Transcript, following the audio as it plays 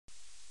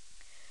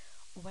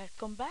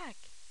Welcome back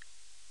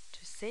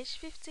to Sage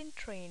 15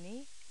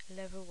 Training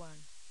Level 1.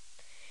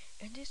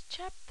 In this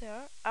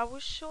chapter, I will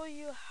show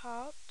you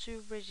how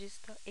to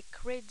register a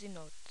credit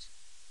note.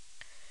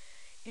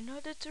 In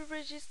order to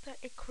register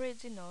a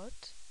credit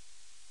note,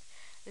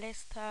 let's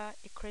start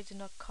a credit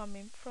note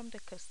coming from the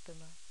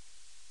customer.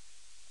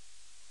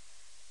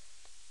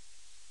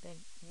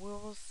 Then we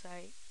will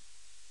say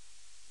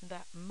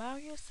that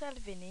Mario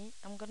Salvini,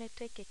 I'm going to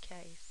take a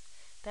case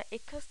that a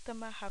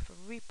customer have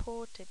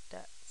reported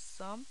that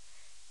some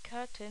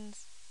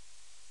curtains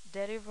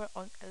delivered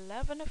on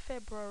 11th of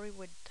February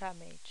with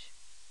damage.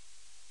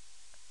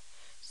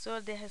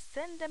 So they have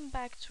sent them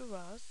back to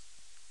us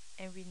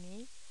and we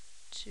need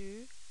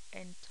to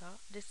enter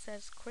the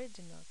sales credit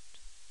note.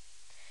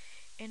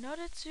 In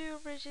order to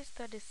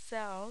register the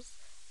sales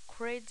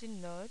credit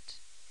note,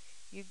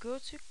 you go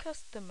to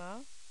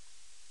customer,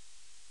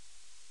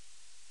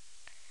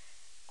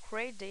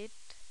 credit,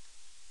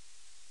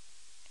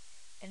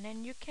 and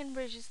then you can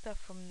register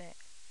from there.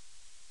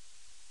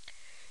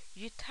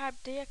 You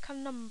type the account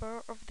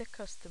number of the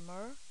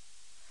customer.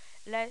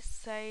 Let's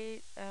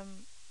say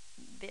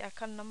the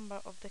account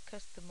number of the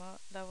customer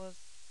that was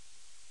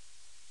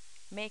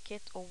make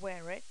it or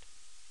wear it.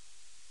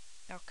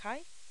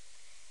 Okay,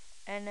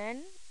 and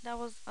then that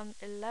was on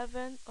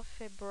 11th of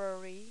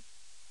February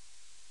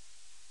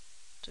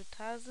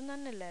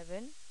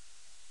 2011,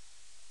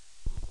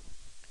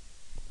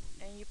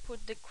 and you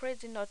put the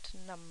credit note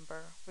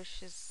number,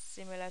 which is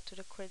similar to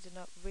the credit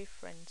note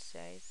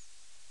references.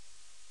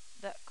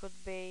 That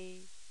could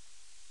be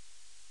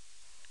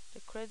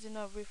the credit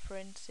note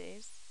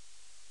references.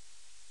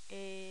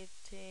 It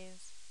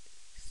is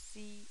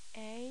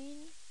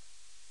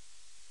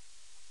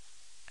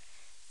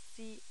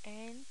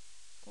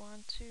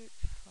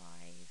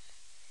CN125,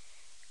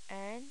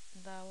 and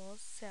that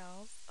was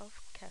sales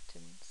of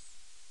curtains,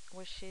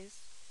 which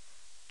is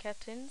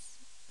curtains.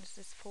 This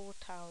is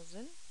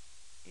 4,000.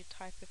 You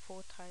type a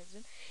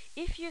 4,000.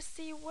 If you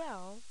see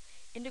well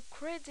in the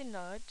credit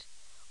note,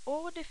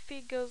 all the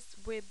figures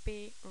will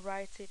be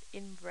written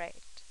in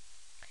red.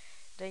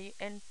 Then you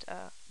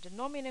enter the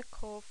nominal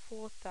code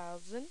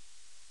 4,000.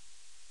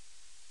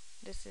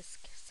 This is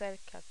sell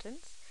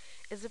curtains.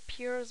 It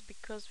appears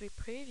because we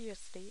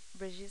previously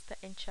registered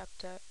in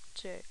chapter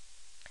 2.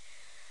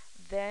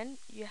 Then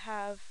you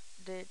have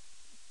the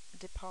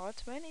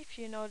department. If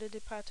you know the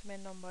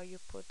department number, you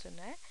put in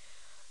it.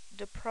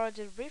 The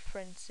project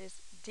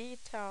references,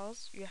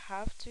 details, you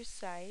have to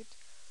cite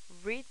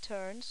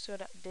return so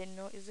that they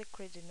know it's a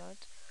credit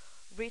note,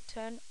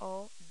 return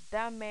or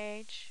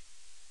damage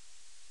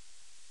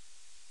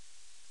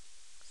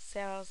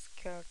sales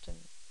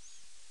curtain,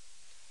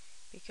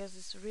 because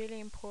it's really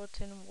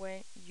important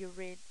when you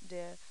read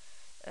the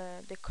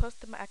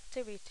customer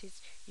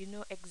activities, you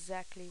know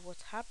exactly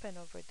what happened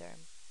over there.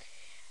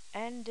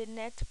 And the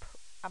net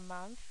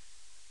amount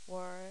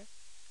were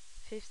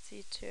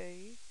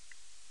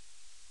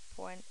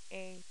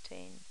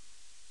 52.18,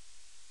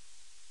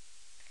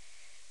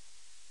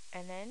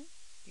 and then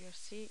you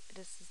see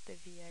this is the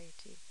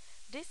VAT.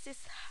 This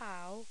is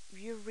how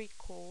you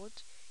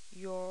record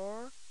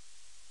your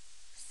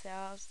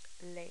sales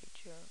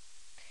ledger,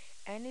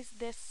 and it's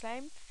the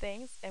same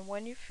things, and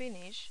when you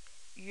finish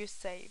you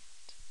save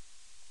it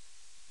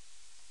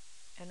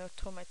and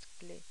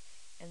automatically,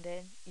 and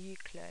then you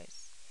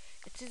close.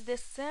 It is the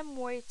same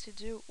way to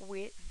do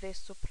with the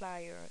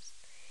suppliers.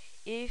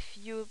 If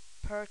you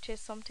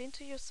purchase something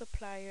to your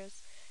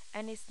suppliers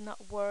and it's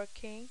not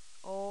working,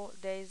 or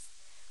there's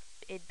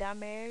a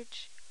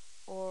damage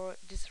or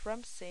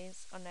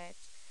disruptions on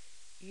it,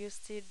 you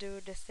still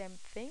do the same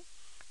thing.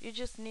 You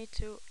just need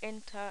to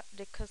enter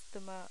the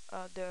customer,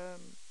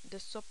 the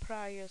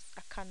supplier's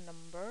account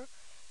number.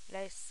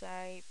 Let's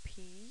say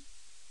P,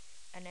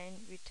 and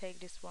then we take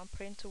this one,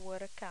 print to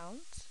word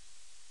account.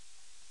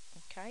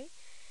 Okay,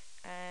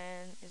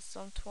 and it's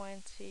on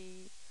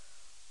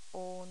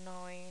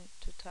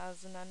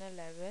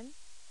 2009-2011,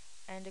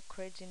 and the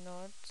credit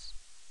note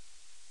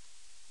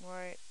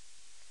were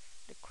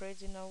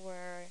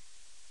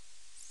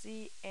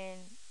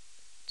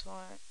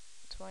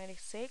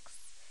CN26,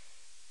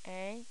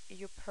 and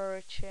you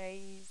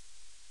purchase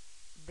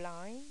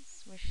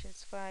blinds, which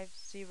is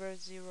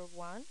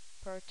 5001,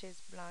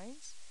 purchase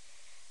blinds.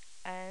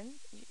 And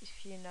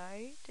if you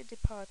know the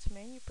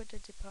department, you put the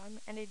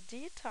department, and the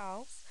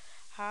details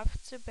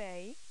have to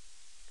be,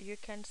 you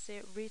can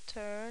say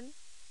return,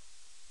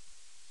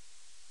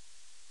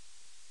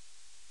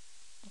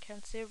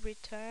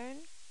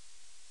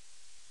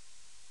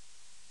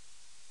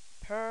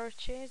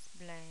 purchase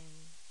blinds,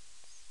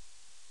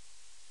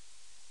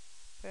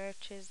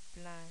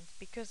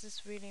 because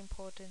it's really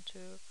important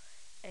to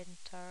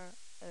enter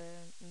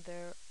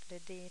the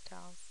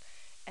details.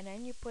 And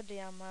then you put the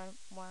amount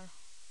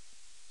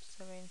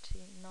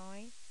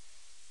 179,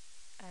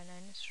 and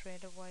then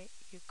straight away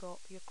you got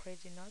your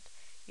credit note.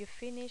 You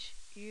finish,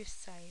 you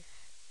save,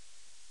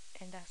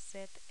 and that's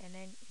it, and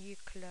then you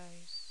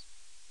close.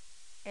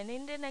 And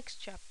in the next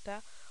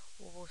chapter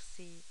we will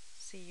see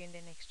you in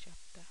the next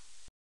chapter.